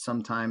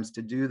sometimes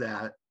to do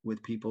that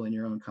with people in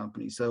your own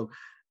company. So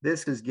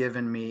this has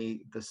given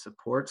me the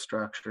support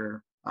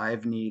structure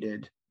I've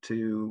needed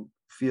to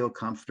feel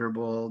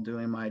comfortable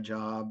doing my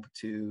job,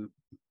 to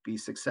be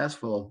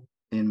successful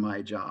in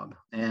my job.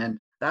 And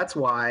that's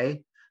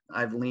why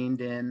I've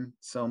leaned in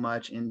so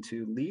much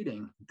into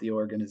leading the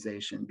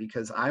organization,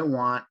 because I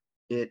want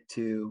it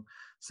to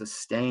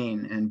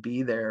sustain and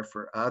be there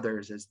for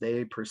others as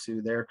they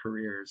pursue their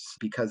careers,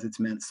 because it's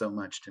meant so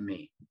much to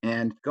me.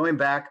 And going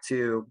back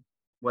to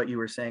what you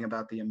were saying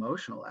about the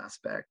emotional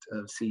aspect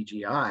of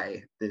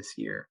CGI this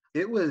year,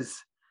 it was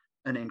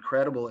an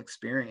incredible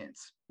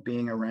experience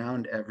being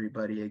around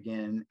everybody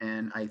again.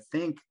 And I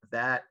think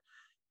that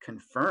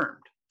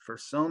confirmed for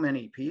so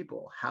many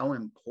people how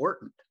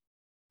important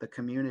the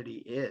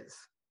community is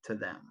to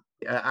them.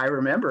 I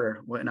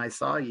remember when I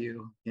saw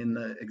you in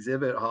the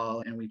exhibit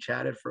hall and we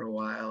chatted for a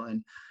while,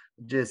 and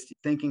just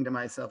thinking to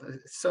myself,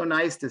 it's so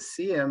nice to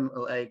see him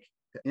like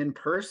in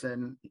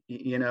person,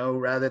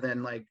 rather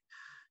than like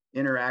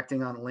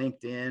interacting on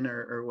LinkedIn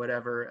or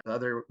whatever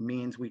other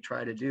means we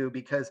try to do,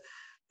 because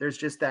there's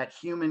just that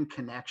human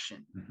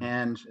connection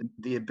and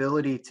the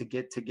ability to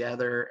get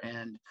together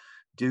and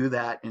do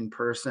that in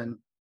person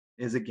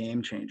is a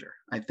game changer,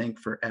 I think,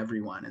 for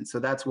everyone. And so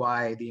that's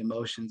why the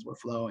emotions were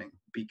flowing,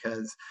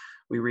 because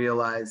we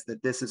realized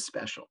that this is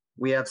special.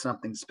 We have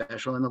something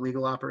special in the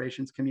legal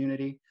operations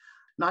community,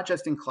 not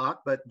just in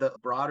Clock, but the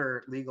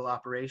broader legal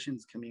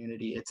operations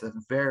community. It's a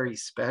very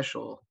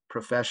special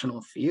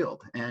professional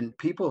field, and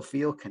people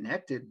feel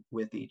connected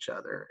with each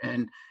other,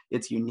 and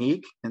it's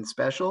unique and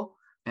special.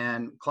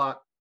 And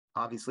Clock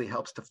obviously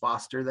helps to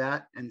foster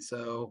that. And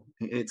so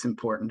it's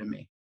important to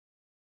me.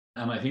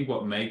 And I think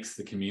what makes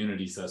the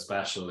community so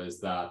special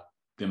is that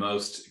the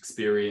most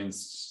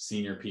experienced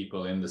senior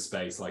people in the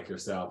space, like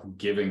yourself,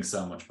 giving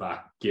so much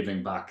back,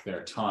 giving back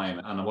their time.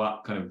 And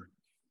what kind of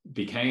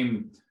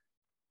became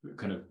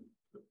kind of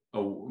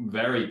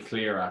very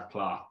clear at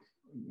Clock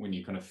when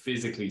you kind of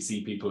physically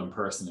see people in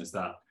person is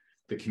that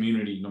the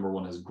community, number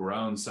one, has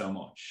grown so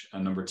much.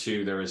 And number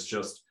two, there is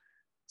just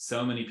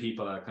so many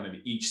people at kind of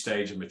each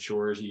stage of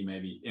maturity,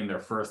 maybe in their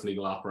first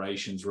legal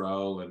operations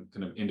role and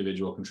kind of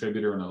individual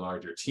contributor in a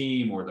larger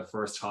team, or the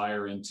first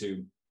hire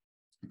into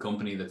a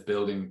company that's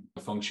building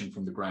a function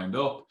from the ground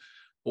up,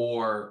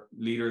 or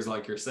leaders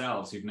like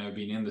yourselves who've now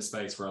been in the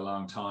space for a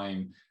long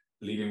time,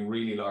 leading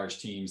really large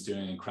teams,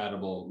 doing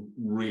incredible,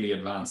 really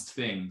advanced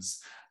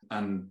things.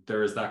 And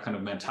there is that kind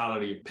of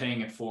mentality of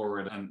paying it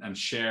forward and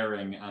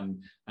sharing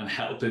and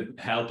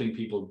helping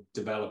people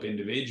develop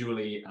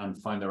individually and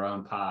find their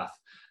own path.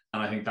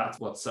 And I think that's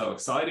what's so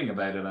exciting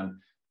about it. And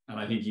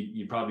I think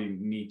you probably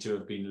need to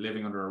have been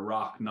living under a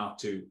rock not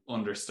to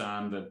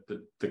understand that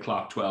the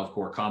Clock 12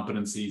 core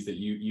competencies that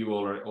you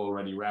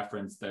already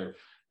referenced. They're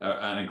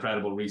an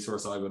incredible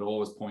resource I would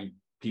always point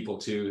people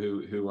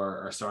to who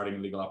are starting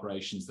in legal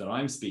operations that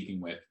I'm speaking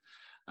with.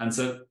 And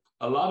so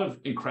a lot of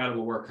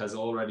incredible work has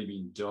already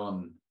been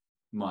done,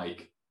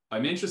 Mike.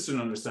 I'm interested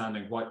in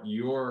understanding what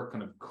your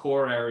kind of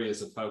core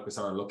areas of focus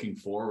are looking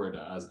forward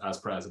as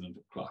president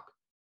of Clock.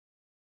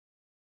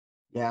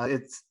 Yeah,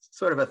 it's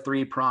sort of a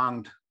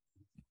three-pronged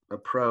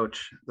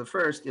approach. The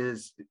first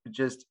is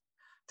just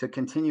to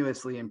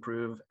continuously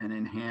improve and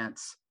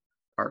enhance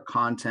our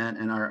content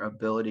and our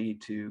ability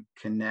to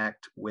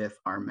connect with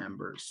our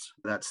members.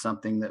 That's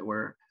something that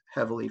we're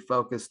heavily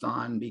focused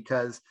on,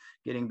 because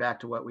getting back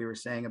to what we were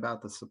saying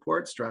about the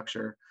support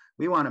structure,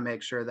 we want to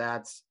make sure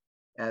that's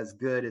as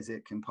good as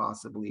it can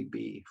possibly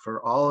be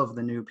for all of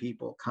the new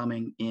people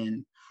coming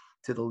in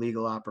to the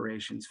legal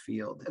operations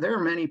field. There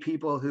are many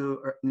people who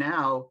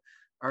now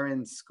are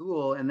in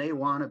school and they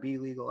want to be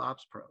legal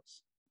ops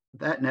pros.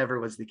 That never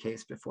was the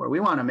case before. We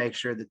want to make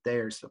sure that they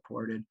are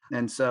supported.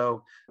 And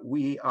so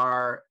we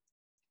are,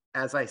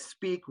 as I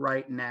speak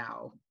right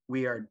now,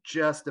 we are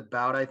just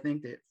about, I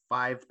think, at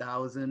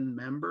 5,000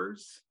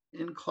 members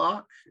in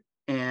Clock.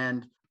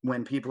 And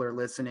when people are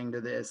listening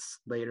to this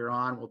later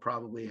on, we'll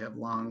probably have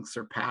long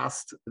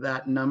surpassed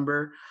that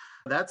number.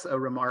 That's a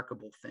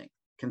remarkable thing,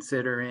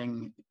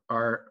 considering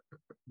our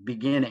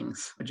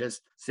beginnings.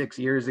 Just 6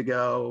 years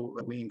ago,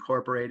 we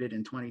incorporated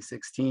in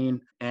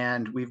 2016,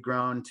 and we've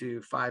grown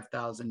to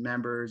 5,000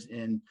 members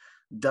in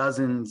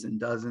dozens and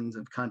dozens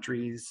of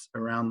countries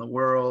around the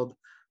world.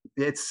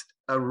 It's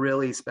a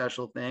really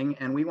special thing,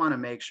 and we want to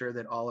make sure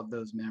that all of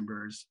those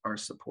members are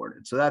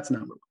supported. So that's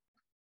number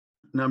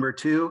one. Number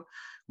two,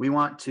 we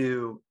want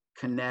to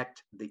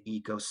connect the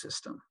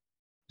ecosystem.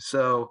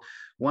 So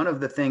one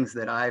of the things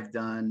that I've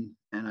done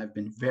and I've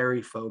been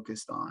very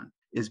focused on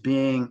is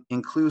being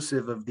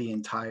inclusive of the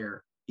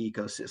entire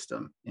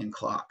ecosystem in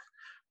Clock,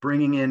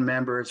 bringing in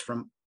members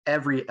from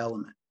every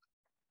element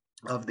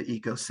of the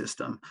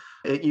ecosystem.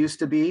 It used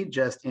to be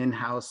just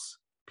in-house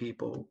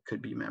people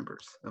could be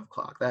members of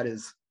Clock. That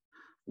is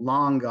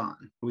long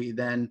gone. We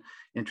then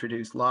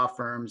introduced law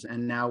firms,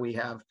 and now we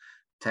have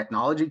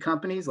technology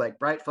companies like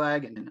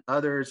Brightflag and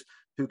others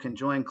who can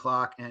join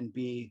Clock and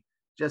be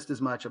just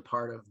as much a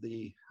part of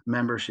the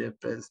membership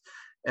as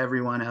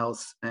everyone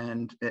else.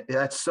 And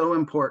that's so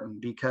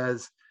important,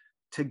 because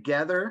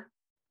together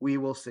we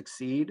will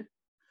succeed,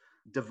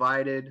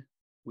 divided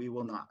we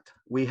will not.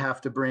 We have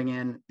to bring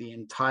in the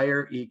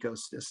entire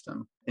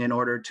ecosystem in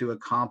order to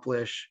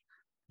accomplish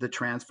the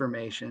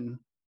transformation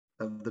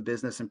of the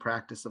business and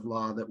practice of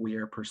law that we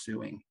are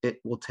pursuing. It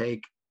will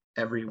take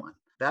everyone.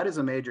 That is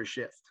a major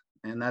shift.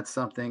 And that's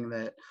something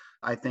that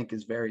I think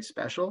is very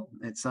special.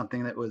 It's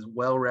something that was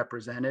well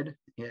represented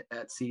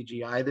at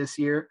CGI this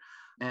year.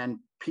 And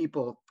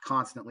people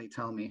constantly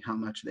tell me how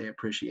much they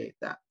appreciate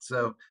that.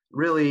 So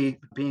really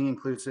being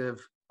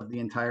inclusive of the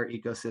entire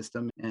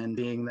ecosystem and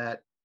being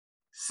that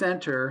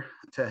center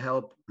to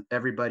help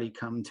everybody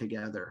come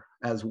together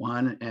as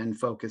one and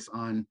focus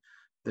on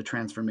the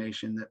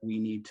transformation that we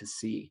need to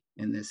see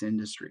in this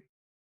industry.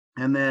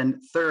 And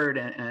then third,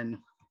 and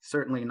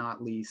certainly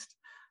not least,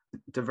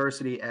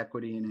 diversity,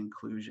 equity, and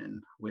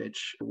inclusion,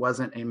 which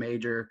wasn't a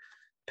major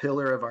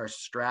pillar of our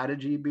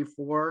strategy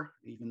before,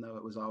 even though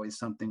it was always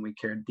something we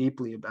cared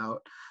deeply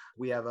about.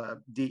 We have a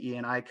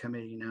DE&I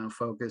committee now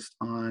focused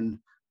on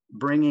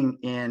bringing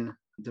in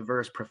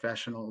diverse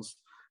professionals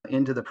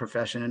into the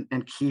profession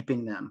and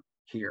keeping them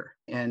here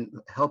and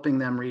helping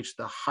them reach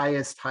the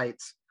highest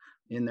heights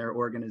in their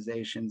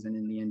organizations and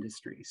in the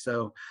industry.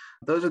 So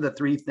those are the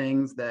three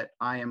things that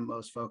I am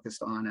most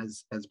focused on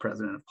as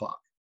president of CLOC.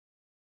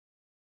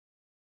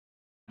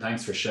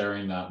 Thanks for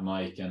sharing that,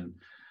 Mike. And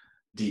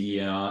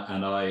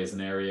DE&I is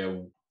an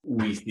area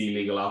we see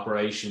legal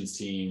operations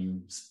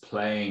teams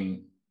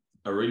playing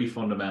a really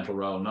fundamental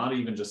role, not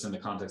even just in the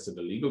context of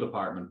the legal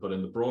department, but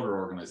in the broader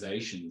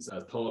organizations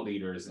as thought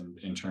leaders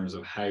in terms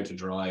of how to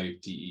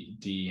drive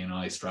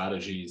DE&I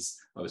strategies.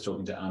 I was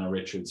talking to Anna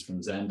Richards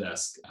from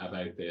Zendesk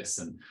about this,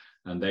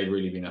 and they've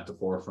really been at the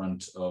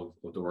forefront of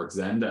the work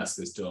Zendesk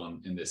has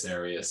done in this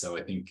area. So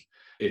I think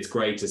it's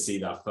great to see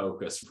that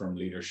focus from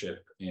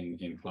leadership in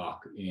CLOC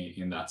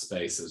in that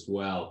space as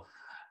well.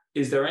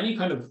 Is there any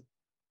kind of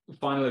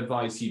final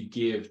advice you'd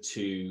give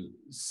to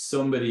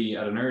somebody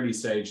at an early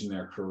stage in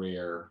their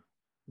career?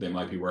 They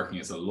might be working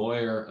as a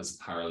lawyer, as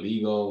a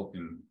paralegal,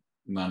 in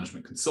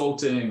management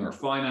consulting or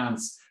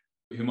finance,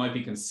 who might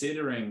be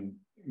considering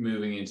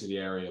moving into the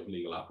area of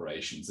legal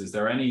operations. Is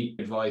there any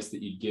advice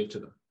that you'd give to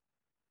them?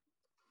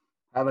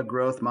 Have a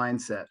growth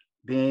mindset.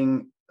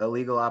 Being a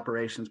legal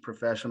operations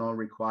professional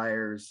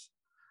requires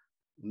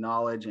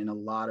knowledge in a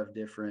lot of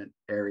different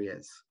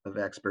areas of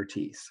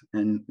expertise,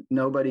 and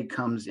nobody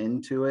comes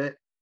into it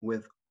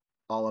with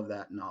all of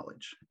that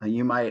knowledge.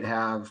 You might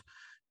have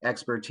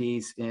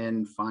expertise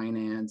in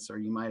finance, or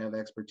you might have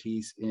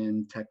expertise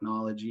in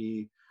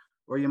technology,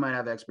 or you might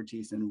have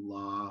expertise in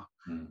law,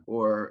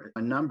 or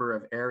a number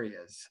of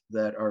areas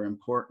that are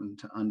important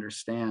to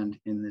understand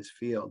in this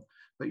field,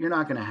 but you're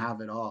not going to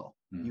have it all.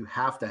 You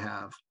have to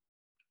have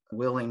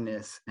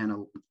willingness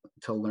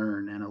to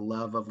learn, and a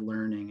love of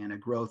learning, and a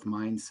growth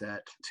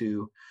mindset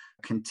to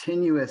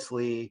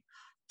continuously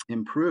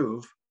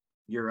improve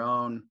your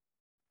own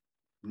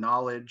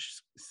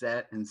knowledge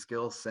set and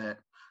skill set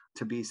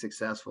to be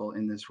successful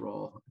in this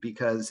role,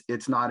 because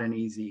it's not an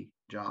easy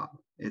job.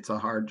 It's a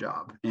hard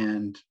job.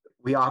 And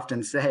we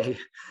often say,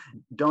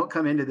 don't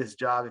come into this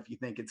job if you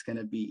think it's going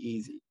to be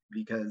easy,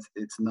 because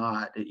it's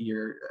not.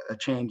 You're a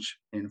change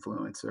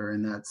influencer,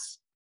 and that's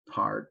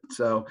hard.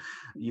 So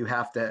you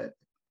have to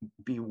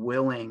be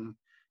willing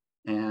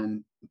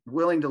to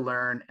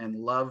learn, and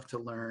love to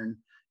learn,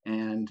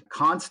 and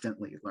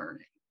constantly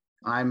learning.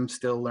 I'm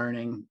still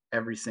learning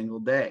every single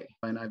day,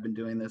 and I've been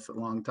doing this a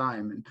long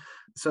time. And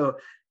so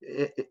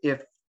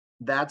if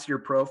that's your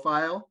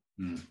profile,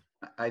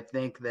 I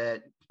think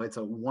that it's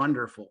a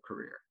wonderful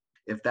career.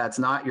 If that's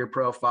not your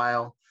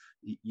profile,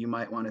 you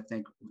might want to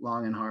think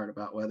long and hard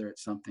about whether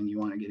it's something you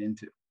want to get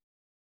into.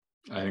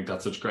 I think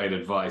that's such great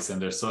advice.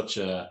 And there's such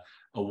a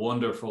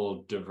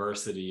wonderful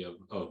diversity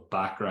of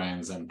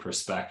backgrounds and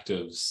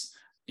perspectives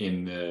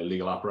in the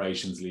legal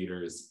operations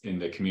leaders in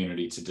the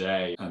community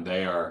today. And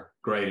they are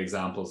great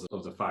examples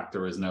of the fact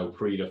there is no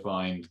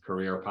predefined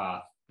career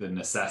path, the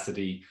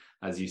necessity,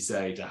 as you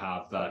say, to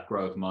have that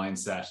growth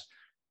mindset.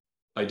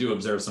 I do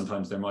observe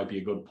sometimes there might be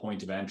a good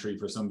point of entry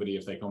for somebody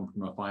if they come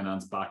from a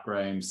finance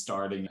background,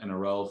 starting in a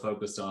role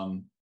focused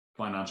on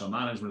financial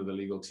management of the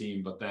legal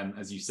team. But then,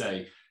 as you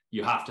say,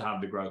 you have to have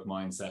the growth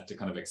mindset to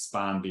kind of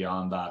expand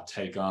beyond that,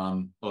 take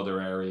on other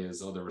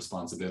areas, other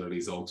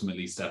responsibilities,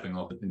 ultimately stepping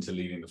up into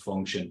leading the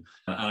function.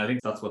 And I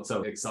think that's what's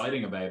so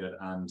exciting about it.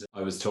 And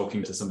I was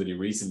talking to somebody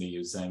recently who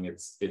was saying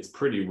it's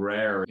pretty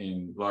rare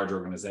in large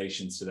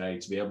organizations today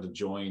to be able to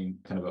join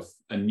kind of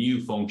a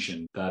new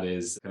function that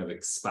is kind of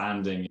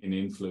expanding in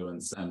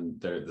influence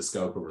and the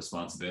scope of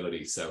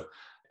responsibility. So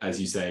as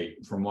you say,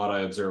 from what I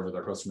observe with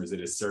our customers, it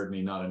is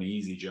certainly not an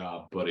easy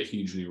job, but a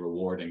hugely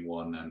rewarding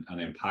one and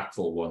an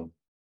impactful one.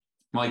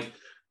 Mike,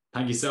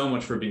 thank you so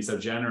much for being so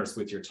generous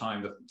with your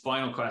time. The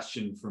final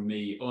question from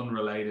me,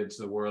 unrelated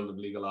to the world of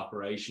legal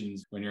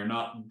operations, when you're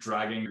not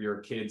dragging your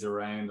kids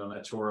around on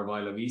a tour of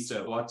Isla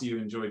Vista, what do you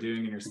enjoy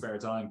doing in your spare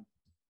time?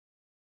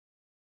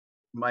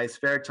 My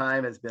spare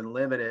time has been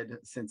limited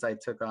since I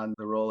took on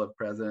the role of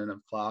president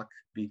of CLOC,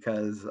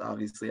 because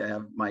obviously I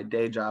have my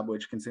day job,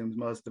 which consumes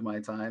most of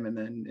my time. And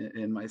then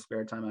in my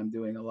spare time, I'm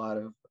doing a lot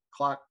of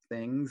CLOC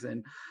things.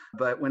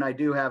 But when I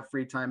do have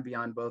free time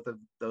beyond both of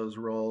those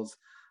roles,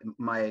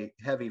 my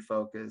heavy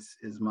focus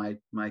is my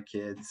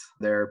kids.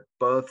 They're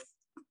both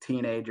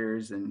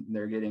teenagers and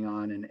they're getting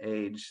on in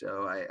age.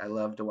 So I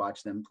love to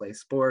watch them play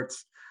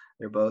sports.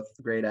 They're both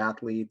great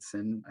athletes,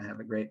 and I have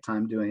a great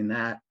time doing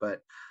that. But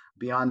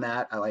beyond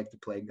that, I like to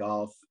play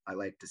golf. I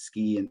like to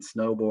ski and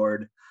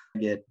snowboard. I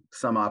get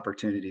some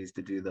opportunities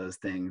to do those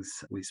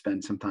things. We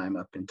spend some time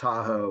up in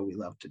Tahoe. We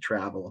love to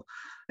travel.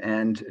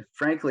 And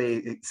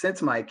frankly,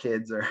 since my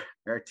kids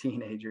are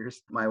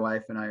teenagers, my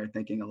wife and I are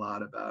thinking a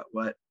lot about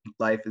what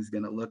life is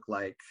going to look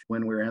like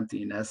when we're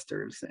empty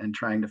nesters and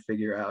trying to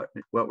figure out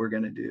what we're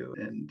going to do.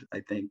 And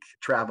I think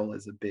travel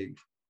is a big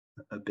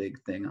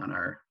thing on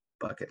our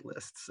bucket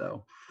list.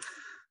 So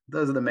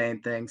those are the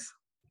main things.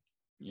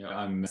 Yeah,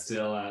 I'm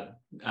still at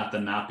the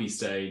nappy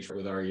stage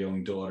with our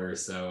young daughter,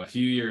 so a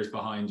few years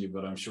behind you,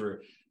 but I'm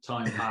sure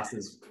time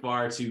passes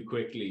far too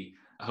quickly.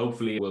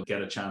 Hopefully we'll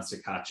get a chance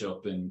to catch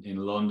up in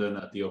London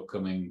at the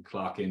upcoming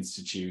Clock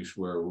Institute.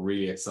 We're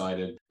really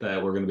excited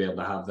that we're going to be able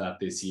to have that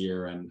this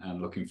year, and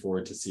looking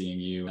forward to seeing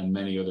you and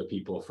many other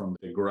people from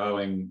the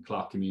growing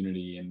clock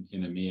community in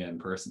EMEA in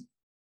person.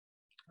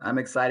 I'm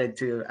excited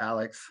too,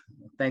 Alex.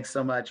 Thanks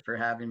so much for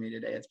having me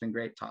today. It's been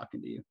great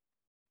talking to you.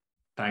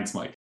 Thanks,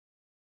 Mike.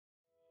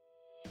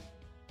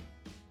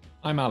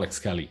 I'm Alex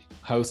Kelly,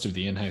 host of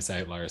the In-House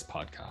Outliers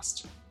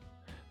podcast.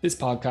 This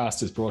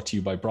podcast is brought to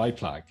you by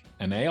Brightflag,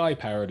 an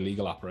AI-powered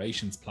legal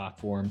operations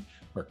platform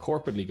where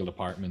corporate legal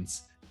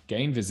departments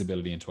gain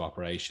visibility into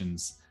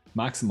operations,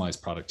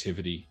 maximize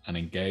productivity, and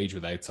engage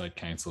with outside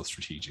counsel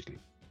strategically.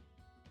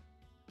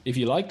 If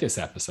you like this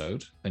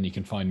episode, then you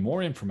can find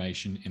more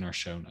information in our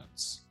show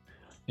notes.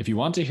 If you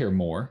want to hear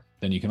more,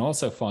 then you can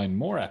also find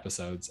more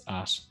episodes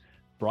at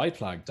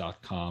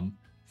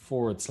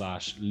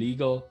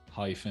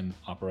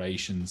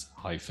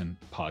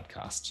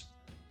brightflag.com/legal-operations-podcast.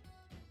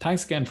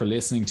 Thanks again for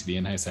listening to the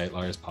In-House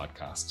Outliers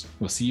podcast.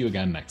 We'll see you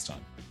again next time.